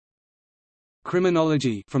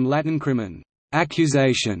Criminology, from Latin crimen,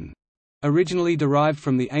 accusation, originally derived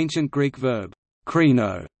from the ancient Greek verb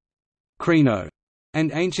krino,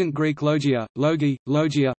 and ancient Greek logia,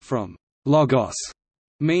 logia, from logos,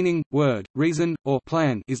 meaning word, reason, or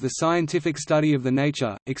plan, is the scientific study of the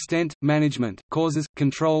nature, extent, management, causes,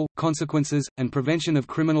 control, consequences, and prevention of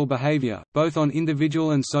criminal behavior, both on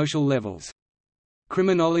individual and social levels.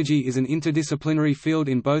 Criminology is an interdisciplinary field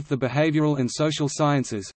in both the behavioral and social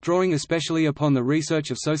sciences, drawing especially upon the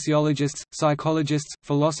research of sociologists, psychologists,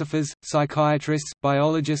 philosophers, psychiatrists,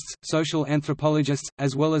 biologists, social anthropologists,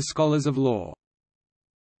 as well as scholars of law.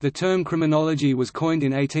 The term criminology was coined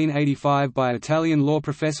in 1885 by Italian law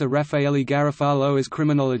professor Raffaele Garofalo as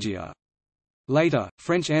criminologia. Later,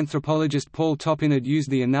 French anthropologist Paul Topinard used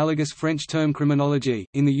the analogous French term criminologie.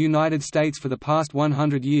 In the United States for the past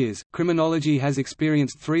 100 years, criminology has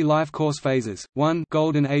experienced three life course phases: 1.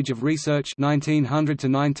 Golden Age of Research 1900 to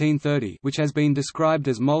 1930, which has been described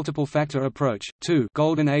as multiple-factor approach; 2.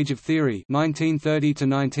 Golden Age of Theory 1930 to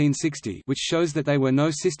 1960, which shows that there were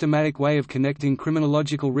no systematic way of connecting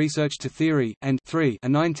criminological research to theory; and 3. A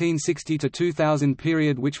 1960 to 2000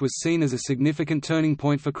 period which was seen as a significant turning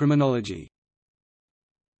point for criminology.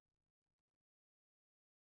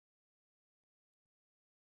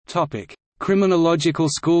 Criminological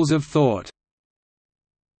schools of thought.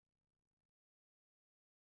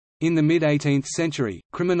 In the mid-18th century,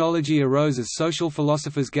 criminology arose as social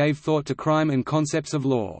philosophers gave thought to crime and concepts of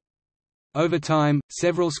law. Over time,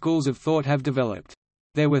 several schools of thought have developed.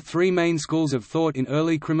 There were three main schools of thought in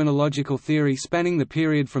early criminological theory spanning the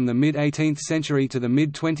period from the mid-18th century to the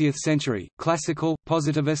mid-20th century: classical,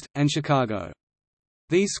 positivist, and Chicago.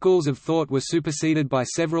 These schools of thought were superseded by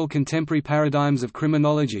several contemporary paradigms of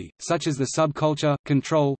criminology, such as the subculture,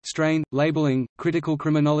 control, strain, labeling, critical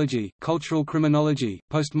criminology, cultural criminology,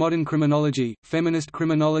 postmodern criminology, feminist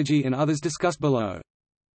criminology, and others discussed below.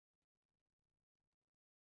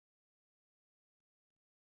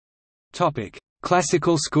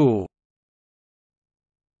 Classical school.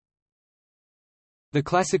 The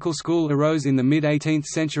classical school arose in the mid-18th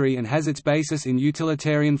century and has its basis in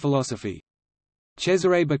utilitarian philosophy.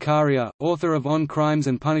 Cesare Beccaria, author of On Crimes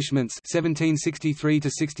and Punishments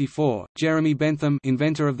 (1763–64), Jeremy Bentham,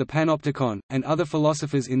 inventor of the panopticon, and other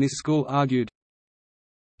philosophers in this school argued,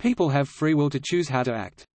 people have free will to choose how to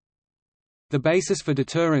act. The basis for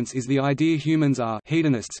deterrence is the idea humans are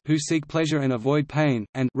hedonists who seek pleasure and avoid pain,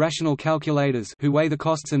 and rational calculators who weigh the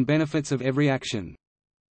costs and benefits of every action.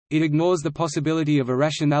 It ignores the possibility of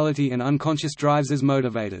irrationality and unconscious drives as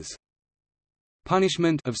motivators.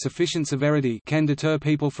 Punishment of sufficient severity can deter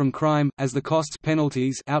people from crime, as the costs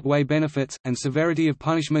penalties outweigh benefits, and severity of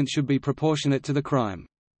punishment should be proportionate to the crime.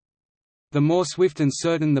 The more swift and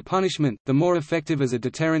certain the punishment, the more effective as a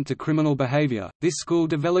deterrent to criminal behavior. This school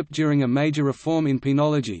developed during a major reform in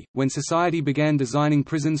penology, when society began designing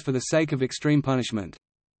prisons for the sake of extreme punishment.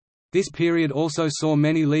 This period also saw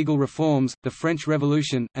many legal reforms, the French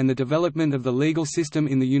Revolution, and the development of the legal system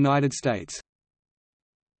in the United States.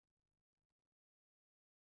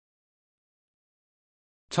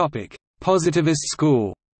 Positivist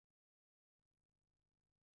school.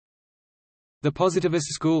 The positivist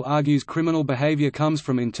school argues criminal behavior comes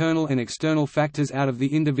from internal and external factors out of the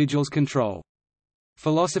individual's control.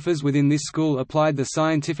 Philosophers within this school applied the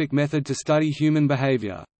scientific method to study human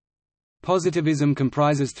behavior. Positivism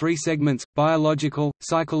comprises three segments: biological,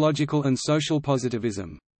 psychological, and social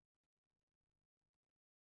positivism.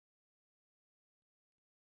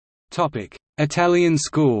 Italian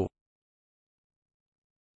school.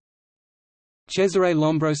 Cesare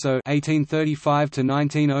Lombroso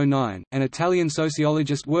 (1835–1909), an Italian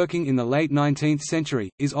sociologist working in the late 19th century,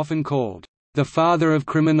 is often called the father of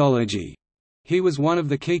criminology. He was one of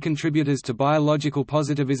the key contributors to biological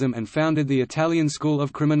positivism and founded the Italian school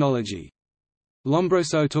of criminology.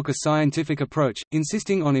 Lombroso took a scientific approach,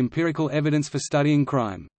 insisting on empirical evidence for studying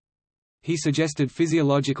crime. He suggested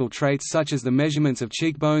physiological traits such as the measurements of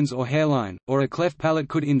cheekbones or hairline, or a cleft palate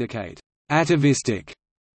could indicate atavistic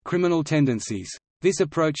criminal tendencies. This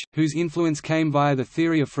approach, whose influence came via the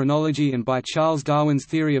theory of phrenology and by Charles Darwin's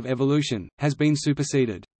theory of evolution, has been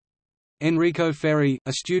superseded. Enrico Ferri,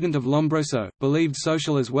 a student of Lombroso, believed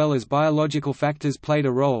social as well as biological factors played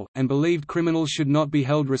a role, and believed criminals should not be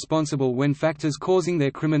held responsible when factors causing their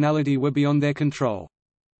criminality were beyond their control.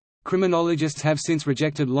 Criminologists have since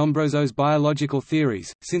rejected Lombroso's biological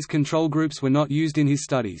theories, since control groups were not used in his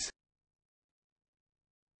studies.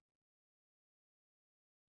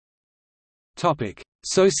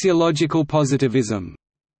 Sociological positivism.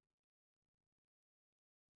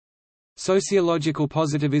 Sociological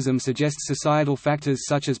positivism suggests societal factors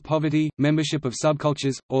such as poverty, membership of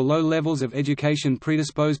subcultures, or low levels of education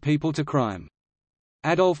predispose people to crime.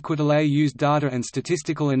 Adolphe Quetelet used data and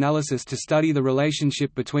statistical analysis to study the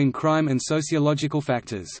relationship between crime and sociological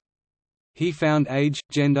factors. He found age,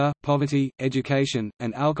 gender, poverty, education,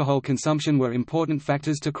 and alcohol consumption were important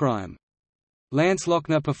factors to crime. Lance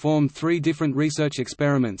Lochner performed 3 different research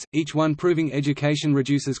experiments, each one proving education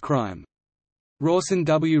reduces crime.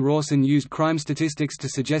 Rawson used crime statistics to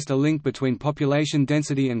suggest a link between population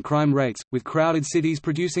density and crime rates, with crowded cities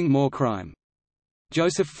producing more crime.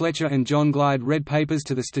 Joseph Fletcher and John Glyde read papers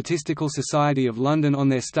to the Statistical Society of London on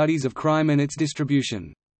their studies of crime and its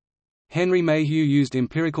distribution. Henry Mayhew used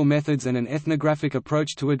empirical methods and an ethnographic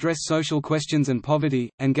approach to address social questions and poverty,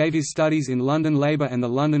 and gave his studies in London labour and the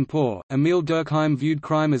London poor. Emile Durkheim viewed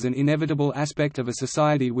crime as an inevitable aspect of a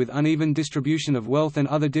society with uneven distribution of wealth and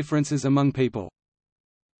other differences among people.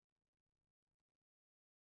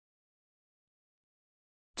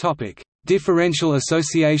 Differential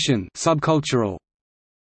association, subcultural.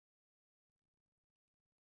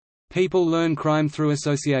 People learn crime through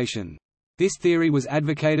association. This theory was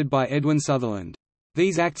advocated by Edwin Sutherland.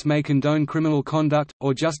 These acts may condone criminal conduct,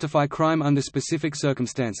 or justify crime under specific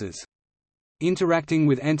circumstances. Interacting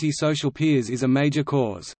with antisocial peers is a major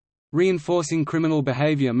cause. Reinforcing criminal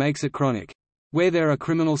behavior makes it chronic. Where there are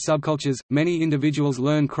criminal subcultures, many individuals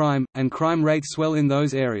learn crime, and crime rates swell in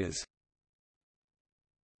those areas.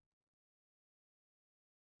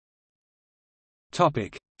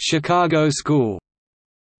 Chicago School.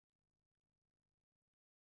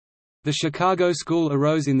 The Chicago School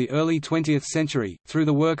arose in the early 20th century, through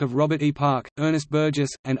the work of Robert E. Park, Ernest Burgess,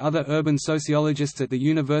 and other urban sociologists at the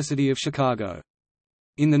University of Chicago.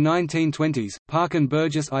 In the 1920s, Park and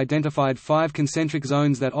Burgess identified 5 concentric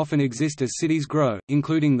zones that often exist as cities grow,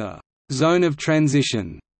 including the «zone of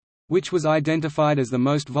transition», which was identified as the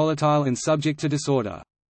most volatile and subject to disorder.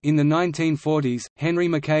 In the 1940s, Henry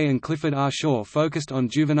Mackay and Clifford R. Shaw focused on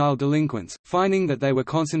juvenile delinquents, finding that they were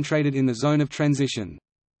concentrated in the zone of transition.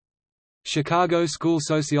 Chicago school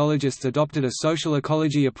sociologists adopted a social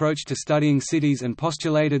ecology approach to studying cities and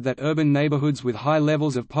postulated that urban neighborhoods with high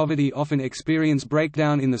levels of poverty often experience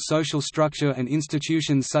breakdown in the social structure and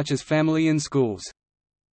institutions such as family and schools.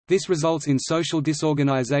 This results in social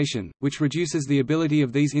disorganization, which reduces the ability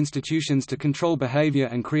of these institutions to control behavior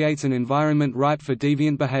and creates an environment ripe for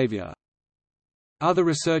deviant behavior. Other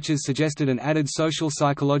researchers suggested an added social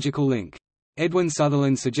psychological link. Edwin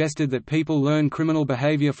Sutherland suggested that people learn criminal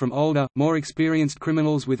behavior from older, more experienced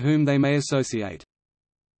criminals with whom they may associate.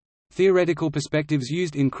 Theoretical perspectives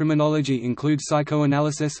used in criminology include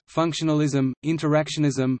psychoanalysis, functionalism,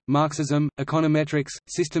 interactionism, Marxism, econometrics,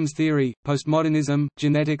 systems theory, postmodernism,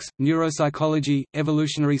 genetics, neuropsychology,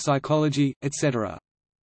 evolutionary psychology, etc.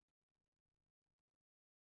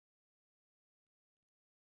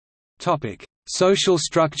 Social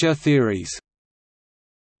structure theories.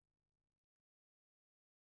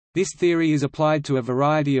 This theory is applied to a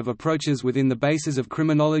variety of approaches within the bases of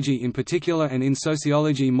criminology in particular and in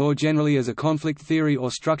sociology more generally as a conflict theory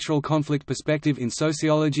or structural conflict perspective in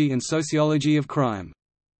sociology and sociology of crime.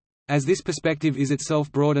 As this perspective is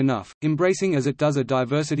itself broad enough, embracing as it does a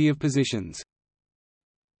diversity of positions.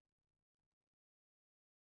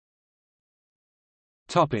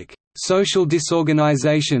 Social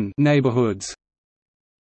disorganization, neighborhoods.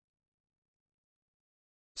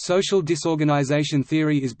 Social disorganization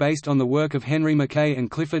theory is based on the work of Henry Mackay and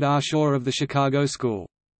Clifford R. Shaw of the Chicago School.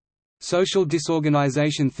 Social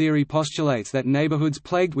disorganization theory postulates that neighborhoods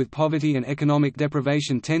plagued with poverty and economic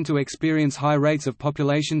deprivation tend to experience high rates of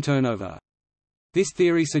population turnover. This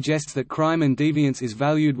theory suggests that crime and deviance is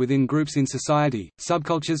valued within groups in society,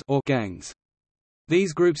 subcultures or gangs.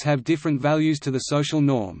 These groups have different values to the social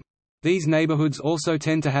norm. These neighborhoods also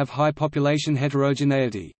tend to have high population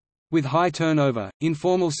heterogeneity. With high turnover,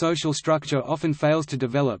 informal social structure often fails to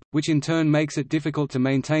develop, which in turn makes it difficult to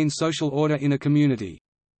maintain social order in a community.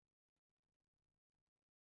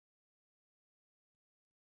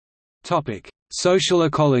 Social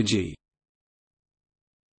ecology.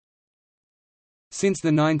 Since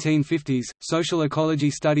the 1950s, social ecology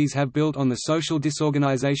studies have built on the social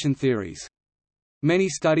disorganization theories. Many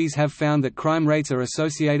studies have found that crime rates are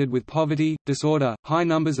associated with poverty, disorder, high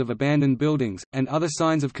numbers of abandoned buildings, and other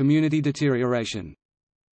signs of community deterioration.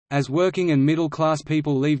 As working and middle-class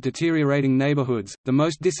people leave deteriorating neighborhoods, the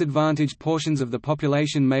most disadvantaged portions of the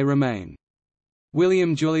population may remain.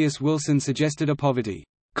 William Julius Wilson suggested a poverty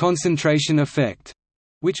concentration effect,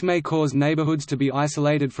 which may cause neighborhoods to be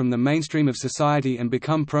isolated from the mainstream of society and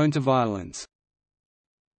become prone to violence.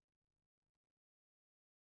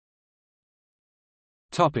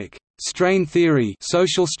 Strain theory,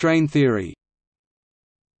 social strain theory.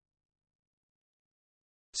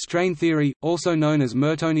 Strain theory, also known as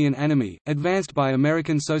Mertonian anomie, advanced by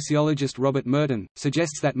American sociologist Robert Merton,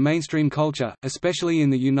 suggests that mainstream culture, especially in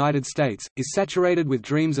the United States, is saturated with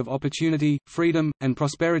dreams of opportunity, freedom, and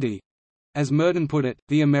prosperity—as Merton put it,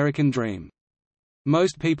 the American dream.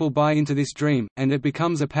 Most people buy into this dream, and it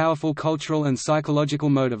becomes a powerful cultural and psychological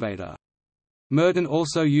motivator. Merton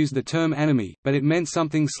also used the term anomie, but it meant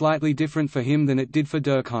something slightly different for him than it did for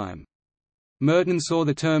Durkheim. Merton saw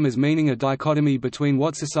the term as meaning a dichotomy between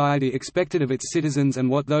what society expected of its citizens and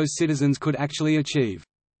what those citizens could actually achieve.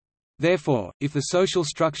 Therefore, if the social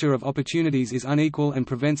structure of opportunities is unequal and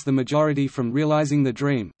prevents the majority from realizing the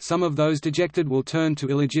dream, some of those dejected will turn to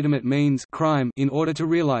illegitimate means, crime, in order to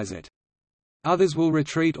realize it. Others will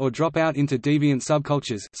retreat or drop out into deviant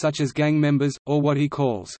subcultures such as gang members, or what he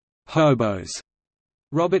calls hobos.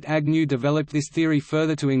 Robert Agnew developed this theory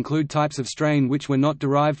further to include types of strain which were not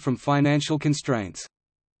derived from financial constraints.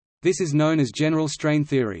 This is known as general strain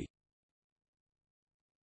theory.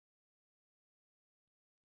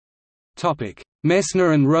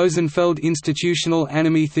 Messner and Rosenfeld institutional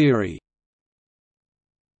anomie theory.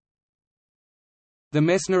 The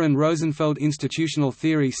Messner and Rosenfeld institutional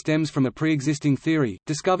theory stems from a pre-existing theory,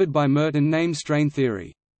 discovered by Merton named strain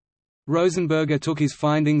theory. Rosenberger took his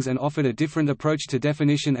findings and offered a different approach to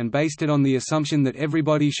definition and based it on the assumption that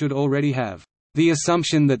everybody should already have the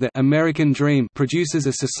assumption that the American dream produces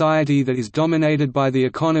a society that is dominated by the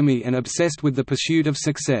economy and obsessed with the pursuit of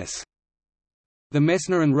success. The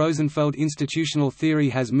Messner and Rosenfeld institutional theory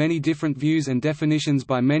has many different views and definitions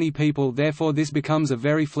by many people, therefore this becomes a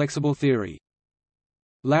very flexible theory.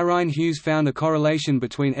 Larraine Hughes found a correlation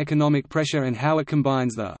between economic pressure and how it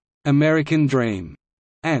combines the American dream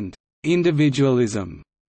and individualism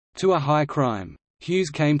to a high crime. Hughes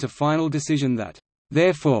came to final decision that,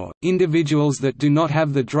 therefore, individuals that do not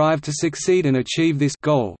have the drive to succeed and achieve this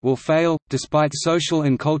goal will fail, despite social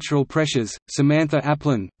and cultural pressures. Samantha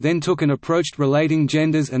Applin then took an approach relating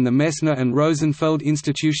genders and the Messner and Rosenfeld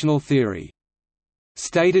institutional theory.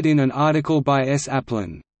 Stated in an article by S.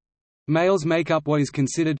 Applin, males make up what is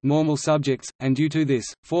considered normal subjects, and due to this,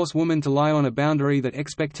 force women to lie on a boundary that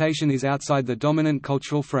expectation is outside the dominant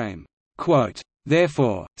cultural frame.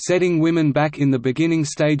 Therefore, setting women back in the beginning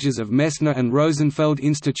stages of Messner and Rosenfeld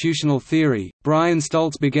institutional theory, Brian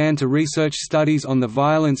Stoltz began to research studies on the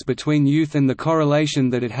violence between youth and the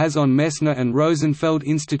correlation that it has on Messner and Rosenfeld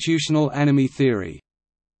institutional anomie theory.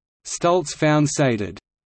 Stoltz found sated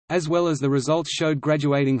as well as the results showed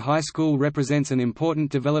graduating high school represents an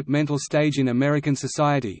important developmental stage in American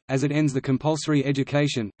society, as it ends the compulsory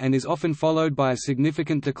education, and is often followed by a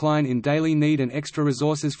significant decline in daily need and extra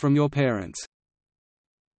resources from your parents.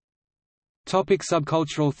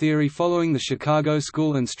 Subcultural theory. Following the Chicago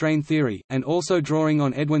School and strain theory, and also drawing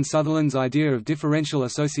on Edwin Sutherland's idea of differential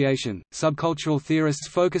association, subcultural theorists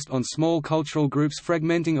focused on small cultural groups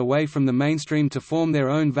fragmenting away from the mainstream to form their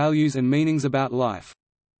own values and meanings about life.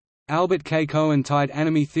 Albert K. Cohen tied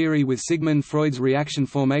anomie theory with Sigmund Freud's reaction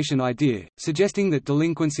formation idea, suggesting that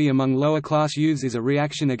delinquency among lower-class youths is a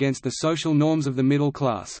reaction against the social norms of the middle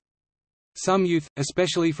class. Some youth,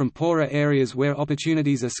 especially from poorer areas where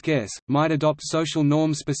opportunities are scarce, might adopt social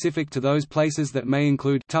norms specific to those places that may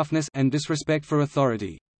include toughness and disrespect for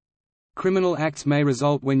authority. Criminal acts may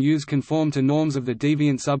result when youths conform to norms of the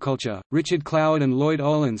deviant subculture. Richard Cloward and Lloyd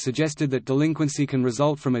Olin suggested that delinquency can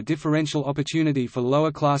result from a differential opportunity for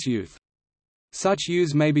lower-class youth. Such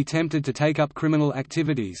youths may be tempted to take up criminal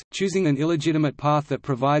activities, choosing an illegitimate path that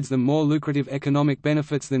provides them more lucrative economic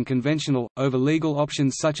benefits than conventional, over legal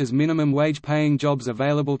options such as minimum wage paying jobs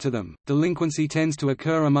available to them. Delinquency tends to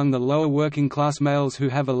occur among the lower working class males who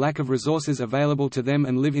have a lack of resources available to them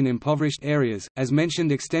and live in impoverished areas, as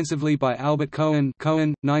mentioned extensively by Albert Cohen,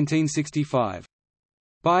 1965.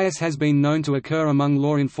 Bias has been known to occur among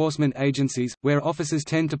law enforcement agencies, where officers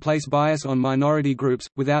tend to place bias on minority groups,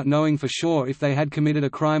 without knowing for sure if they had committed a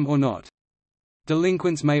crime or not.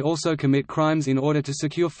 Delinquents may also commit crimes in order to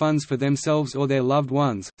secure funds for themselves or their loved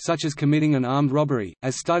ones, such as committing an armed robbery.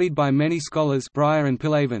 As studied by many scholars Breyer and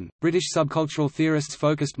Pillaven, British subcultural theorists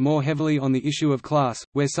focused more heavily on the issue of class,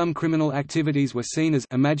 where some criminal activities were seen as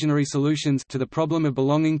imaginary solutions to the problem of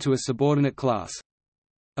belonging to a subordinate class.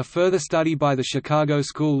 A further study by the Chicago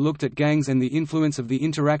School looked at gangs and the influence of the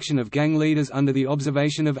interaction of gang leaders under the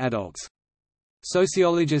observation of adults.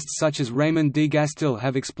 Sociologists such as Raymond D. Gastill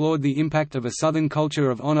have explored the impact of a Southern culture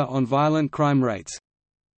of honor on violent crime rates.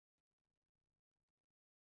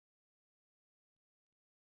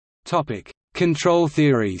 Control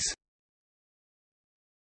theories.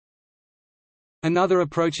 Another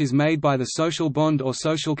approach is made by the social bond or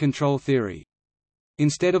social control theory.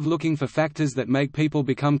 Instead of looking for factors that make people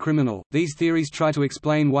become criminal, these theories try to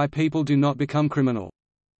explain why people do not become criminal.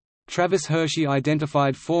 Travis Hershey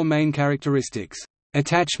identified four main characteristics: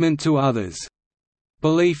 attachment to others,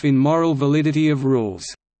 belief in moral validity of rules,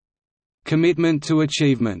 commitment to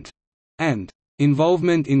achievement, and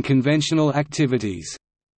involvement in conventional activities.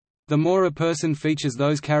 The more a person features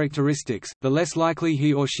those characteristics, the less likely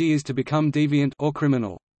he or she is to become deviant or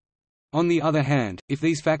criminal. On the other hand, if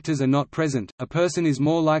these factors are not present, a person is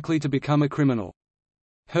more likely to become a criminal.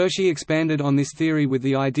 Hershey expanded on this theory with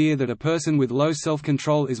the idea that a person with low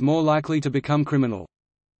self-control is more likely to become criminal.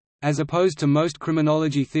 As opposed to most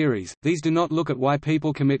criminology theories, these do not look at why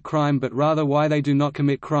people commit crime but rather why they do not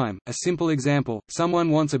commit crime. A simple example: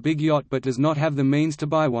 someone wants a big yacht but does not have the means to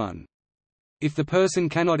buy one. If the person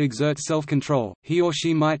cannot exert self-control, he or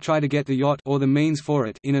she might try to get the yacht or the means for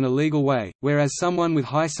it in an illegal way, whereas someone with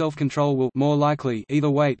high self-control will more likely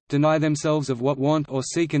either wait, deny themselves of what want, or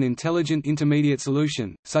seek an intelligent intermediate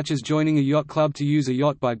solution, such as joining a yacht club to use a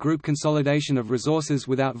yacht by group consolidation of resources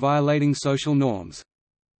without violating social norms.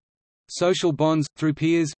 Social bonds, through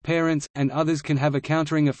peers, parents, and others, can have a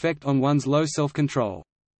countering effect on one's low self-control.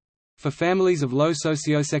 For families of low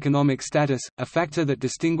socioeconomic status, a factor that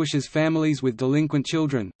distinguishes families with delinquent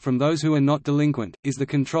children from those who are not delinquent is the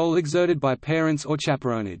control exerted by parents or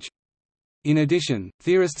chaperonage. In addition,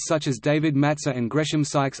 theorists such as David Matzer and Gresham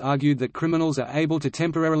Sykes argued that criminals are able to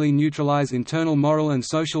temporarily neutralize internal moral and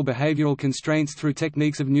social behavioral constraints through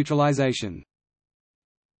techniques of neutralization.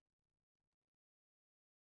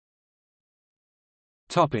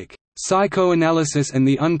 Psychoanalysis and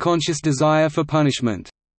the unconscious desire for punishment.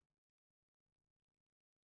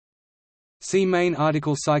 See main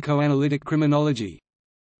article Psychoanalytic Criminology.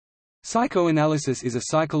 Psychoanalysis is a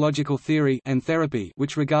psychological theory and therapy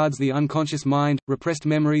which regards the unconscious mind, repressed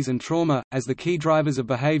memories and trauma, as the key drivers of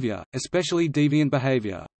behavior, especially deviant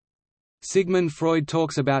behavior. Sigmund Freud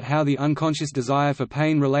talks about how the unconscious desire for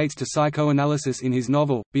pain relates to psychoanalysis in his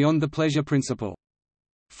novel, Beyond the Pleasure Principle.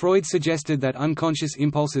 Freud suggested that unconscious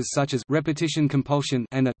impulses such as repetition compulsion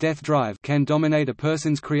and a death drive can dominate a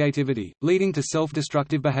person's creativity, leading to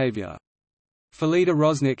self-destructive behavior. Felida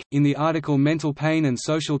Rosnick, in the article Mental Pain and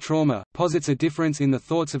Social Trauma, posits a difference in the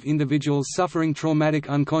thoughts of individuals suffering traumatic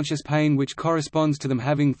unconscious pain which corresponds to them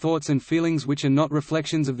having thoughts and feelings which are not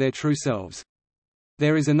reflections of their true selves.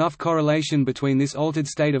 There is enough correlation between this altered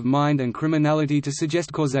state of mind and criminality to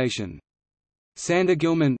suggest causation. Sander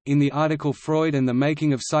Gilman, in the article Freud and the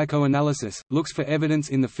Making of Psychoanalysis, looks for evidence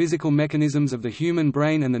in the physical mechanisms of the human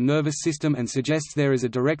brain and the nervous system and suggests there is a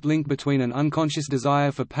direct link between an unconscious desire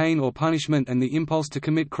for pain or punishment and the impulse to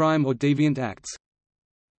commit crime or deviant acts.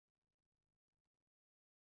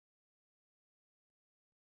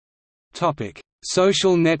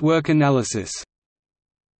 Social network analysis.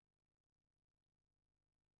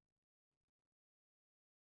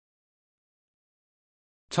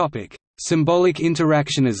 Symbolic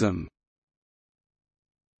interactionism.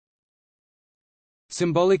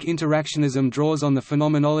 Symbolic interactionism draws on the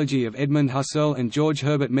phenomenology of Edmund Husserl and George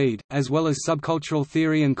Herbert Mead, as well as subcultural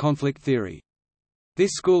theory and conflict theory.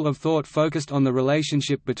 This school of thought focused on the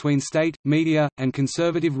relationship between state, media, and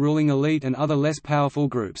conservative ruling elite and other less powerful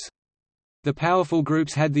groups. The powerful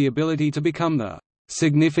groups had the ability to become the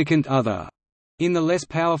significant other in the less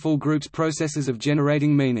powerful groups' processes of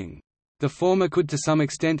generating meaning. The former could to some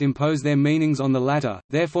extent impose their meanings on the latter,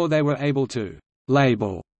 therefore they were able to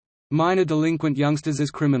label minor delinquent youngsters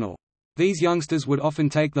as criminal. These youngsters would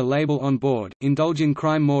often take the label on board, indulge in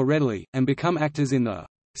crime more readily, and become actors in the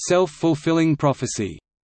self-fulfilling prophecy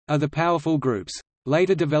of the powerful groups.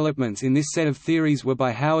 Later developments in this set of theories were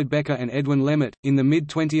by Howard Becker and Edwin Lemmet, in the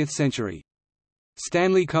mid-20th century.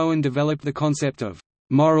 Stanley Cohen developed the concept of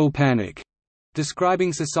moral panic,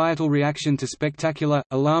 describing societal reaction to spectacular,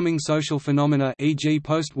 alarming social phenomena, e.g.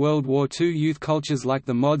 post-World War II youth cultures like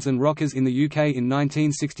the Mods and Rockers in the UK in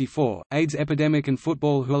 1964, AIDS epidemic and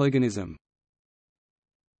football hooliganism.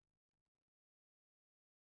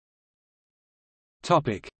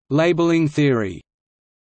 Labeling theory.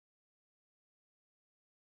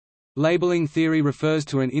 Labeling theory refers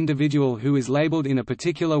to an individual who is labeled in a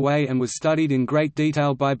particular way and was studied in great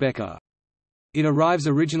detail by Becker. It arrives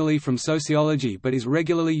originally from sociology but is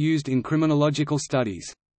regularly used in criminological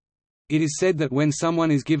studies. It is said that when someone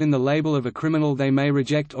is given the label of a criminal they may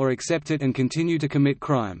reject or accept it and continue to commit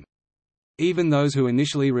crime. Even those who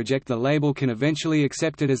initially reject the label can eventually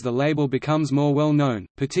accept it as the label becomes more well known,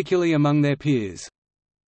 particularly among their peers.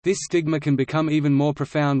 This stigma can become even more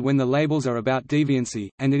profound when the labels are about deviancy,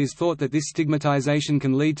 and it is thought that this stigmatization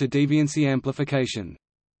can lead to deviancy amplification.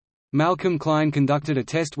 Malcolm Klein conducted a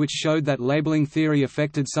test which showed that labeling theory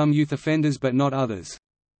affected some youth offenders but not others.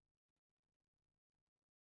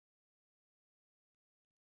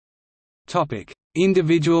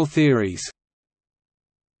 Individual theories.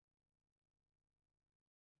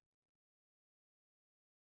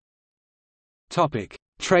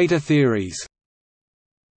 Traitor theories.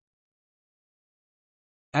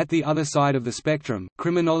 At the other side of the spectrum,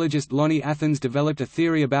 criminologist Lonnie Athens developed a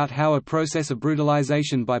theory about how a process of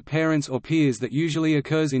brutalization by parents or peers that usually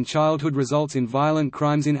occurs in childhood results in violent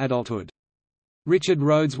crimes in adulthood. Richard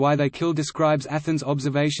Rhodes' Why They Kill describes Athens'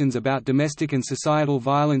 observations about domestic and societal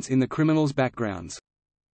violence in the criminals' backgrounds.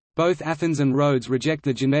 Both Athens and Rhodes reject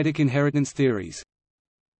the genetic inheritance theories.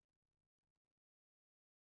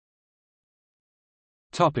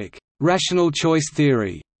 Rational choice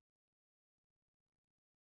theory.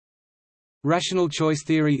 Rational choice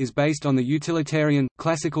theory is based on the utilitarian,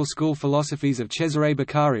 classical school philosophies of Cesare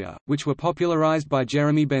Beccaria, which were popularized by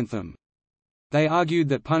Jeremy Bentham. They argued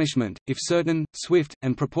that punishment, if certain, swift,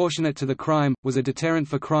 and proportionate to the crime, was a deterrent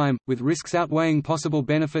for crime, with risks outweighing possible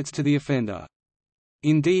benefits to the offender.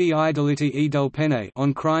 In Dei delitti e del pene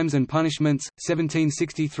on Crimes and Punishments,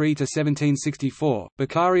 1763–1764,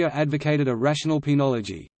 Beccaria advocated a rational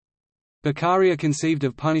penology. Beccaria conceived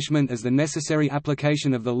of punishment as the necessary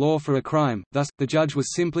application of the law for a crime, thus, the judge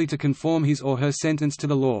was simply to conform his or her sentence to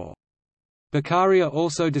the law. Beccaria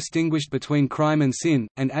also distinguished between crime and sin,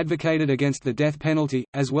 and advocated against the death penalty,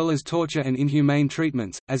 as well as torture and inhumane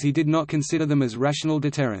treatments, as he did not consider them as rational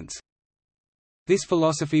deterrents. This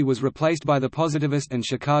philosophy was replaced by the Positivist and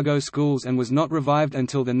Chicago schools and was not revived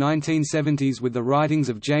until the 1970s with the writings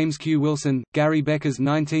of James Q. Wilson, Gary Becker's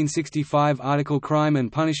 1965 article Crime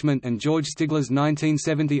and Punishment and George Stigler's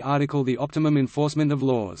 1970 article The Optimum Enforcement of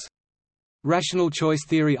Laws. Rational choice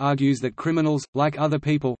theory argues that criminals, like other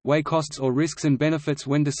people, weigh costs or risks and benefits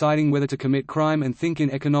when deciding whether to commit crime and think in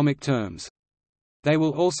economic terms. They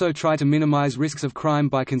will also try to minimize risks of crime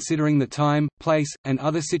by considering the time, place, and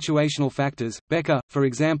other situational factors. Becker, for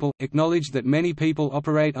example, acknowledged that many people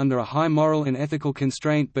operate under a high moral and ethical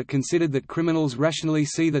constraint but considered that criminals rationally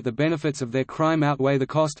see that the benefits of their crime outweigh the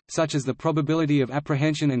cost, such as the probability of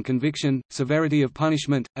apprehension and conviction, severity of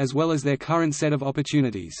punishment, as well as their current set of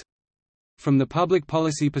opportunities. From the public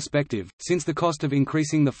policy perspective, since the cost of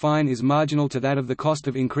increasing the fine is marginal to that of the cost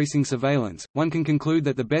of increasing surveillance, one can conclude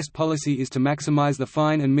that the best policy is to maximize the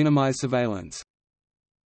fine and minimize surveillance.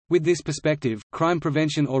 With this perspective, crime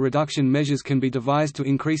prevention or reduction measures can be devised to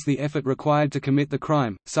increase the effort required to commit the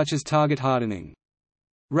crime, such as target hardening.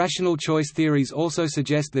 Rational choice theories also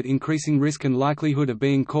suggest that increasing risk and likelihood of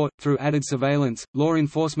being caught, through added surveillance, law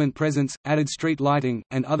enforcement presence, added street lighting,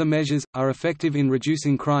 and other measures, are effective in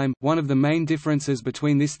reducing crime. One of the main differences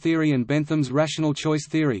between this theory and Bentham's rational choice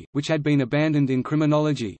theory, which had been abandoned in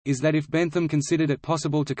criminology, is that if Bentham considered it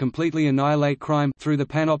possible to completely annihilate crime through the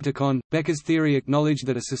panopticon, Becker's theory acknowledged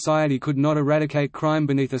that a society could not eradicate crime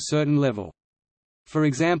beneath a certain level. For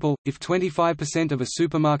example, if 25% of a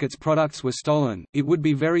supermarket's products were stolen, it would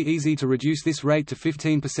be very easy to reduce this rate to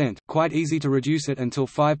 15%, quite easy to reduce it until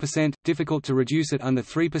 5%, difficult to reduce it under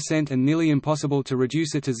 3% and nearly impossible to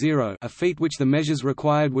reduce it to zero, a feat which the measures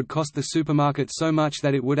required would cost the supermarket so much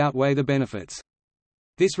that it would outweigh the benefits.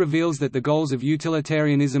 This reveals that the goals of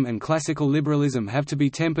utilitarianism and classical liberalism have to be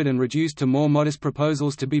tempered and reduced to more modest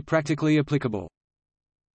proposals to be practically applicable.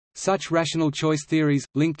 Such rational choice theories,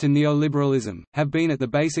 linked to neoliberalism, have been at the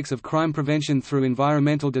basics of crime prevention through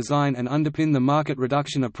environmental design and underpin the market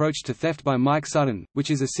reduction approach to theft by Mike Sutton,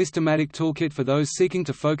 which is a systematic toolkit for those seeking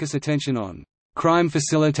to focus attention on crime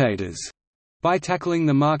facilitators, by tackling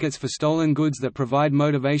the markets for stolen goods that provide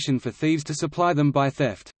motivation for thieves to supply them by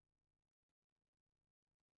theft.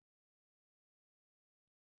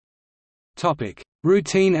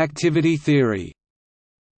 Routine activity theory.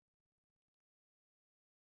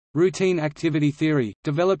 Routine activity theory,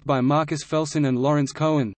 developed by Marcus Felson and Lawrence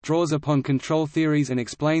Cohen, draws upon control theories and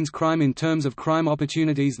explains crime in terms of crime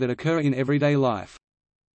opportunities that occur in everyday life.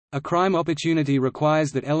 A crime opportunity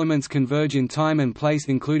requires that elements converge in time and place,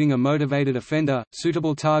 including a motivated offender,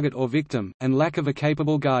 suitable target or victim, and lack of a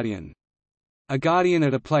capable guardian. A guardian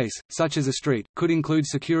at a place, such as a street, could include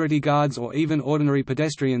security guards or even ordinary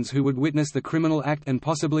pedestrians who would witness the criminal act and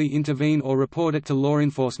possibly intervene or report it to law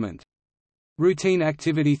enforcement. Routine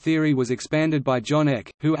activity theory was expanded by John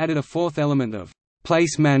Eck, who added a fourth element of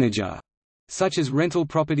place manager, such as rental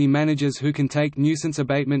property managers who can take nuisance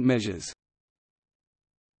abatement measures.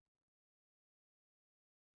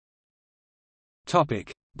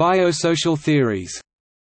 Biosocial theories.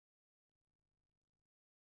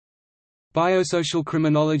 Biosocial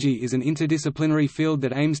criminology is an interdisciplinary field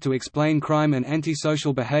that aims to explain crime and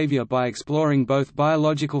antisocial behavior by exploring both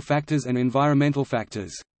biological factors and environmental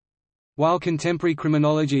factors. While contemporary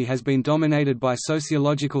criminology has been dominated by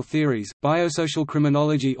sociological theories, biosocial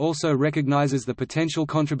criminology also recognizes the potential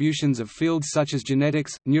contributions of fields such as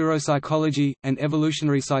genetics, neuropsychology, and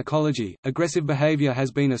evolutionary psychology. Aggressive behavior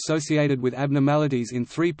has been associated with abnormalities in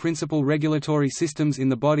three principal regulatory systems in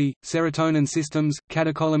the body: serotonin systems,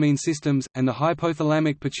 catecholamine systems, and the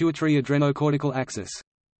hypothalamic pituitary adrenocortical axis.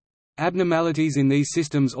 Abnormalities in these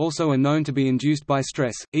systems also are known to be induced by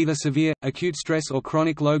stress, either severe, acute stress or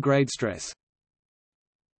chronic low-grade stress.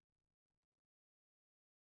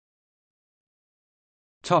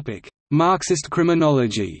 Marxist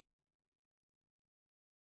criminology.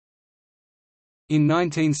 In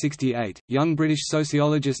 1968, young British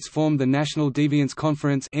sociologists formed the National Deviance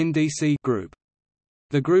Conference (NDC) group.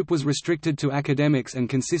 The group was restricted to academics and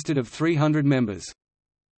consisted of 300 members.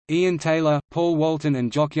 Ian Taylor, Paul Walton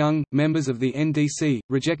and Jock Young, members of the NDC,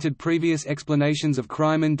 rejected previous explanations of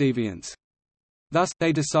crime and deviance. Thus,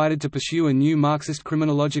 they decided to pursue a new Marxist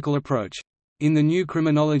criminological approach. In the new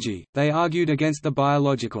criminology, they argued against the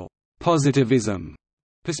biological positivism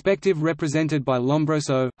perspective represented by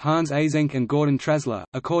Lombroso, Hans Eysenck and Gordon Trasler.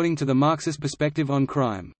 According to the Marxist perspective on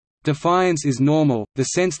crime, defiance is normal, the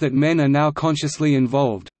sense that men are now consciously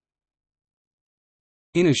involved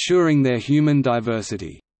in assuring their human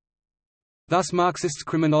diversity. Thus Marxist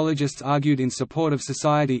criminologists argued in support of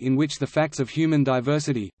society in which the facts of human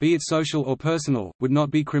diversity, be it social or personal, would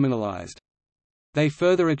not be criminalized. They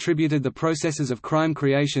further attributed the processes of crime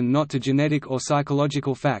creation not to genetic or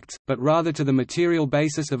psychological facts, but rather to the material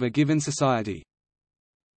basis of a given society.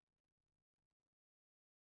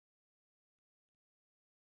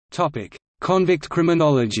 Convict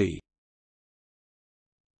criminology.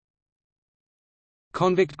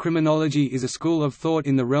 Convict criminology is a school of thought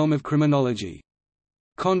in the realm of criminology.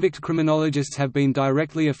 Convict criminologists have been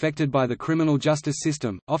directly affected by the criminal justice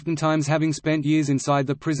system, oftentimes having spent years inside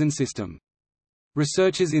the prison system.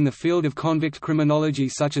 Researchers in the field of convict criminology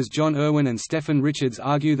such as John Irwin and Stephen Richards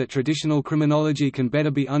argue that traditional criminology can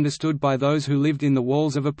better be understood by those who lived in the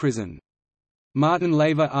walls of a prison. Martin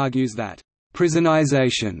Laver argues that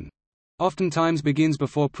prisonization oftentimes begins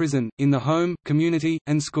before prison, in the home, community,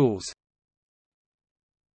 and schools.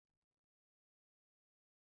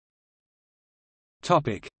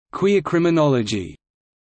 Queer criminology.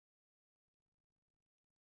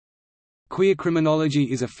 Queer criminology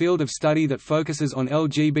is a field of study that focuses on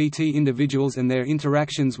LGBT individuals and their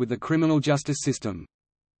interactions with the criminal justice system.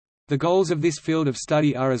 The goals of this field of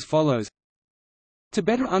study are as follows: to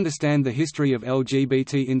better understand the history of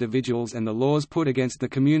LGBT individuals and the laws put against the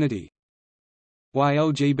community, why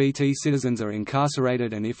LGBT citizens are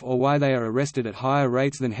incarcerated and if or why they are arrested at higher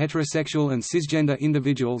rates than heterosexual and cisgender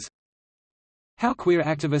individuals, how queer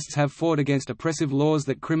activists have fought against oppressive laws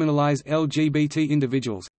that criminalize LGBT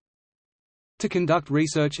individuals, to conduct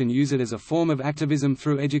research and use it as a form of activism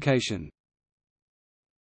through education.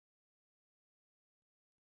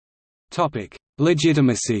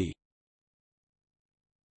 Legitimacy.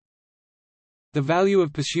 The value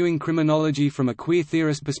of pursuing criminology from a queer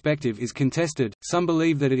theorist perspective is contested. Some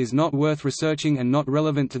believe that it is not worth researching and not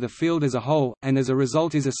relevant to the field as a whole, and as a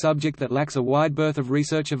result is a subject that lacks a wide berth of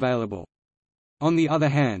research available. On the other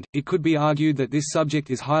hand, it could be argued that this subject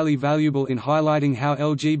is highly valuable in highlighting how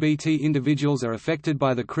LGBT individuals are affected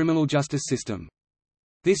by the criminal justice system.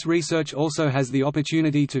 This research also has the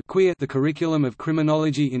opportunity to queer the curriculum of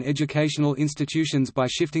criminology in educational institutions by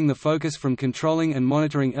shifting the focus from controlling and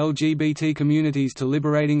monitoring LGBT communities to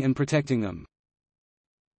liberating and protecting them.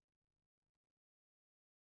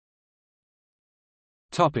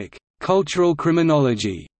 Cultural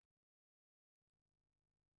criminology.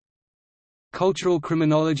 Cultural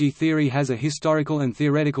criminology theory has a historical and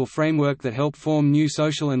theoretical framework that help form new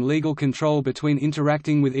social and legal control between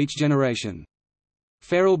interacting with each generation.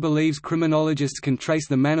 Ferrell believes criminologists can trace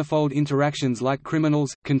the manifold interactions like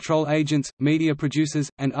criminals, control agents, media producers,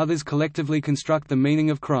 and others collectively construct the meaning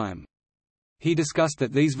of crime. He discussed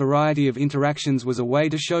that these variety of interactions was a way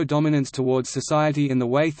to show dominance towards society and the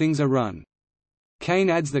way things are run.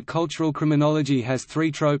 Kane adds that cultural criminology has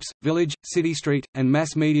three tropes: village, city-street, and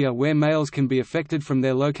mass media, where males can be affected from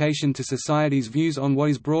their location to society's views on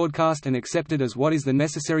what is broadcast and accepted as what is the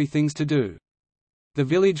necessary things to do. The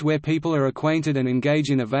village, where people are acquainted and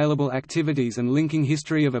engage in available activities and linking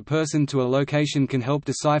history of a person to a location can help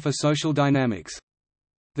decipher social dynamics.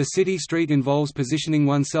 The city-street involves positioning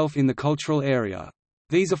oneself in the cultural area.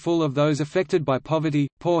 These are full of those affected by poverty,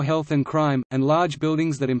 poor health and crime, and large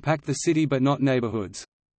buildings that impact the city but not neighborhoods.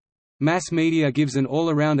 Mass media gives an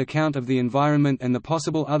all-around account of the environment and the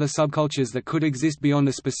possible other subcultures that could exist beyond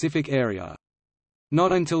a specific area.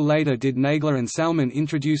 Not until later did Nagler and Salmon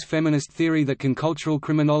introduce feminist theory that cultural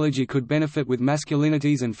criminology could benefit with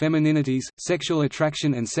masculinities and femininities, sexual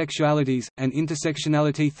attraction and sexualities, and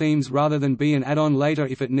intersectionality themes rather than be an add-on later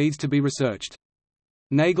if it needs to be researched.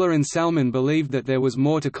 Nagler and Salmon believed that there was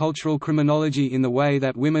more to cultural criminology in the way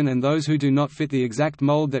that women and those who do not fit the exact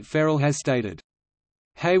mold that Ferrell has stated.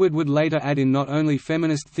 Hayward would later add in not only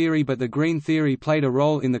feminist theory but the green theory played a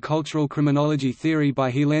role in the cultural criminology theory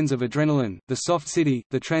by his lens of adrenaline, the soft city,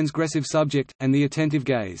 the transgressive subject, and the attentive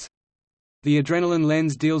gaze. The adrenaline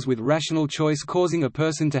lens deals with rational choice causing a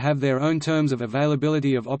person to have their own terms of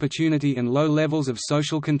availability of opportunity and low levels of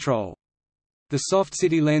social control. The soft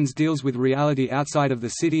city lens deals with reality outside of the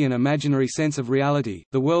city, an imaginary sense of reality,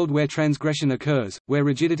 the world where transgression occurs, where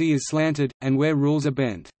rigidity is slanted, and where rules are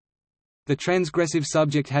bent. The transgressive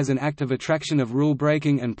subject has an act of attraction of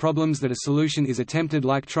rule-breaking and problems that a solution is attempted,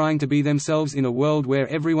 like trying to be themselves in a world where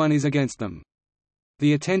everyone is against them.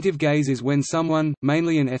 The attentive gaze is when someone,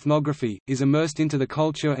 mainly in ethnography, is immersed into the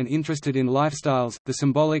culture and interested in lifestyles, the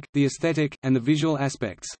symbolic, the aesthetic, and the visual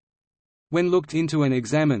aspects. When looked into and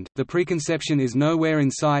examined, the preconception is nowhere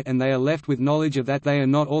in sight and they are left with knowledge of that they are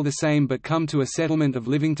not all the same but come to a settlement of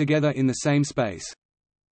living together in the same space.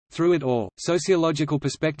 Through it all, sociological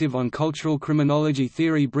perspective on cultural criminology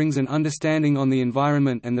theory brings an understanding on the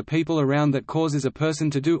environment and the people around that causes a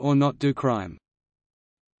person to do or not do crime.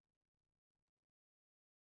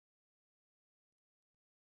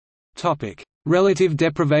 Relative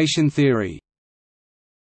deprivation theory.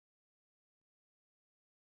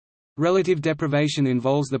 Relative deprivation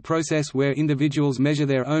involves the process where individuals measure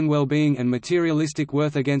their own well-being and materialistic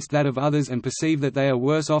worth against that of others and perceive that they are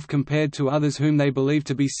worse off compared to others whom they believe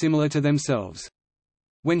to be similar to themselves.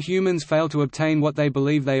 When humans fail to obtain what they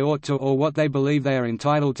believe they ought to or what they believe they are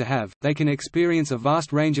entitled to have, they can experience a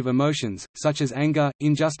vast range of emotions, such as anger,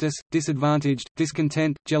 injustice, disadvantaged,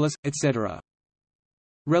 discontent, jealous, etc.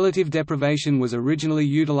 Relative deprivation was originally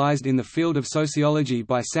utilized in the field of sociology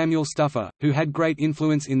by Samuel Stuffer, who had great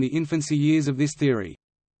influence in the infancy years of this theory.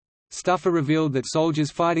 Stuffer revealed that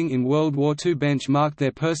soldiers fighting in World War II benchmarked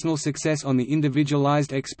their personal success on the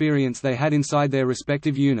individualized experience they had inside their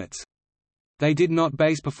respective units. They did not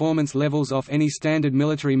base performance levels off any standard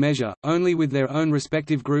military measure, only with their own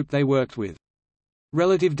respective group they worked with.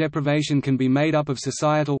 Relative deprivation can be made up of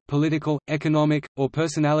societal, political, economic, or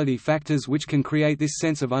personality factors which can create this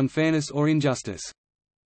sense of unfairness or injustice.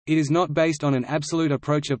 It is not based on an absolute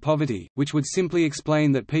approach of poverty, which would simply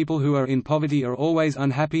explain that people who are in poverty are always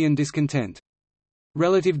unhappy and discontent.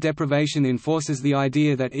 Relative deprivation enforces the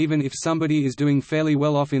idea that even if somebody is doing fairly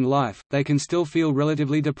well off in life, they can still feel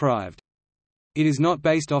relatively deprived. It is not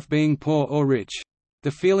based off being poor or rich. The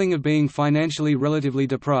feeling of being financially relatively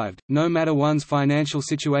deprived, no matter one's financial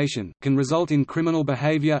situation, can result in criminal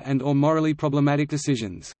behavior and/or morally problematic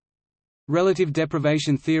decisions. Relative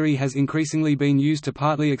deprivation theory has increasingly been used to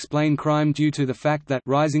partly explain crime due to the fact that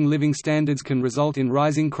rising living standards can result in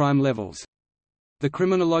rising crime levels. The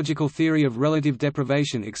criminological theory of relative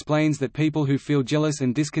deprivation explains that people who feel jealous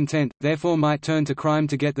and discontent, therefore might turn to crime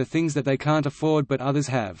to get the things that they can't afford but others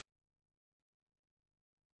have.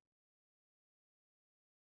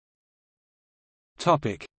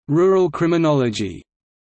 Rural criminology.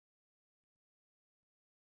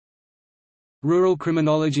 Rural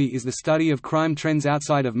criminology is the study of crime trends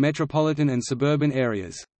outside of metropolitan and suburban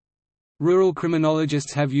areas. Rural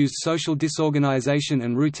criminologists have used social disorganization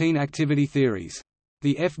and routine activity theories.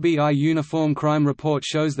 The FBI Uniform Crime Report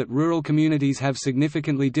shows that rural communities have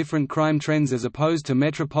significantly different crime trends as opposed to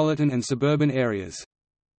metropolitan and suburban areas.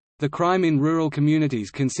 The crime in rural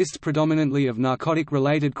communities consists predominantly of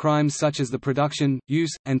narcotic-related crimes such as the production,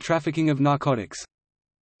 use, and trafficking of narcotics.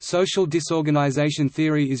 Social disorganization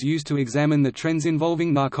theory is used to examine the trends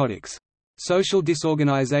involving narcotics. Social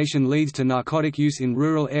disorganization leads to narcotic use in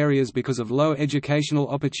rural areas because of low educational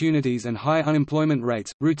opportunities and high unemployment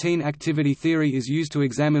rates. Routine activity theory is used to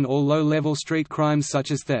examine all low-level street crimes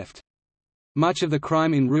such as theft. Much of the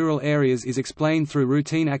crime in rural areas is explained through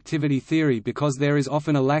routine activity theory because there is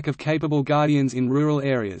often a lack of capable guardians in rural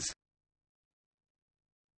areas.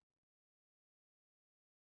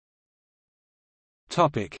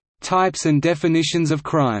 Topic: Types and definitions of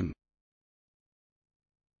crime.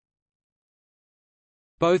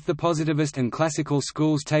 Both the positivist and classical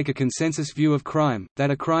schools take a consensus view of crime,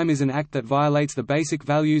 that a crime is an act that violates the basic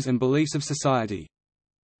values and beliefs of society.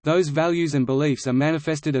 Those values and beliefs are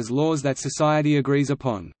manifested as laws that society agrees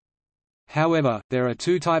upon. However, there are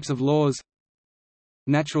two types of laws.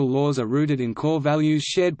 Natural laws are rooted in core values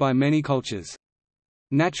shared by many cultures.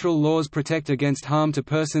 Natural laws protect against harm to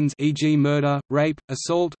persons, e.g. murder, rape,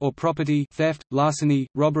 assault or property theft, larceny,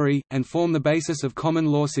 robbery, and form the basis of common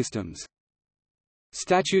law systems.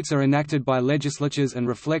 Statutes are enacted by legislatures and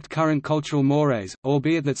reflect current cultural mores,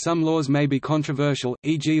 albeit that some laws may be controversial,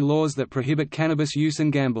 e.g. laws that prohibit cannabis use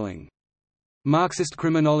and gambling. Marxist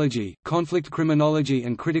criminology, conflict criminology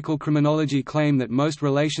and critical criminology claim that most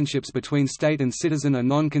relationships between state and citizen are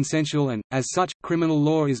non-consensual and, as such, criminal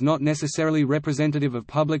law is not necessarily representative of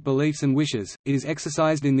public beliefs and wishes, it is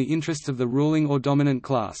exercised in the interests of the ruling or dominant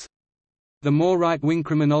class. The more right-wing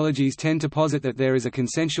criminologies tend to posit that there is a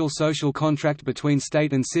consensual social contract between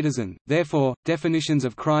state and citizen, therefore, definitions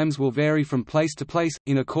of crimes will vary from place to place,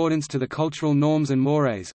 in accordance to the cultural norms and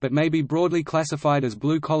mores, but may be broadly classified as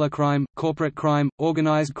blue-collar crime, corporate crime,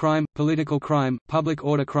 organized crime, political crime, public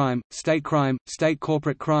order crime, state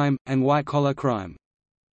corporate crime, and white-collar crime.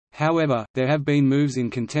 However, there have been moves in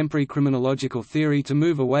contemporary criminological theory to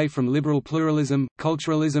move away from liberal pluralism,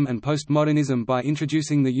 culturalism and postmodernism by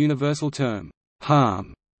introducing the universal term,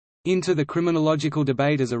 harm, into the criminological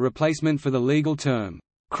debate as a replacement for the legal term,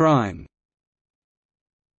 crime.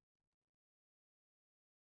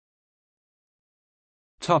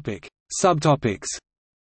 Subtopics.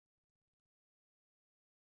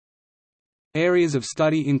 Areas of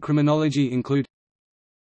study in criminology include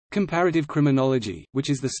comparative criminology, which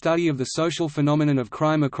is the study of the social phenomenon of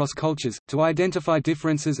crime across cultures, to identify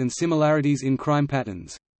differences and similarities in crime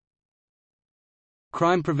patterns.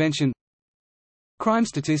 Crime prevention, crime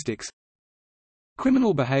statistics,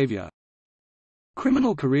 criminal behavior,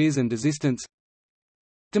 criminal careers and desistance,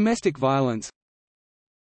 domestic violence,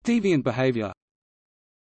 deviant behavior,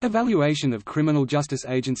 evaluation of criminal justice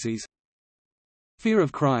agencies, fear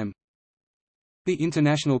of crime, the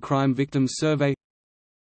International Crime Victims Survey,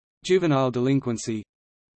 juvenile delinquency,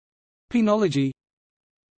 penology,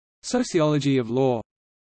 sociology of law,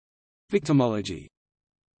 victimology.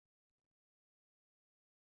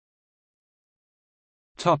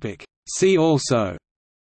 See also: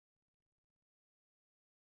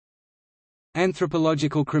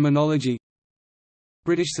 Anthropological criminology,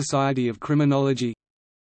 British Society of Criminology,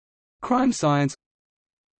 crime science,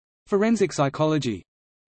 forensic psychology,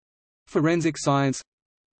 forensic science,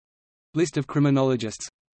 list of criminologists,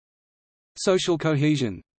 social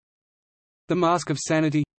cohesion, the mask of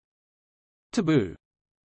sanity, taboo.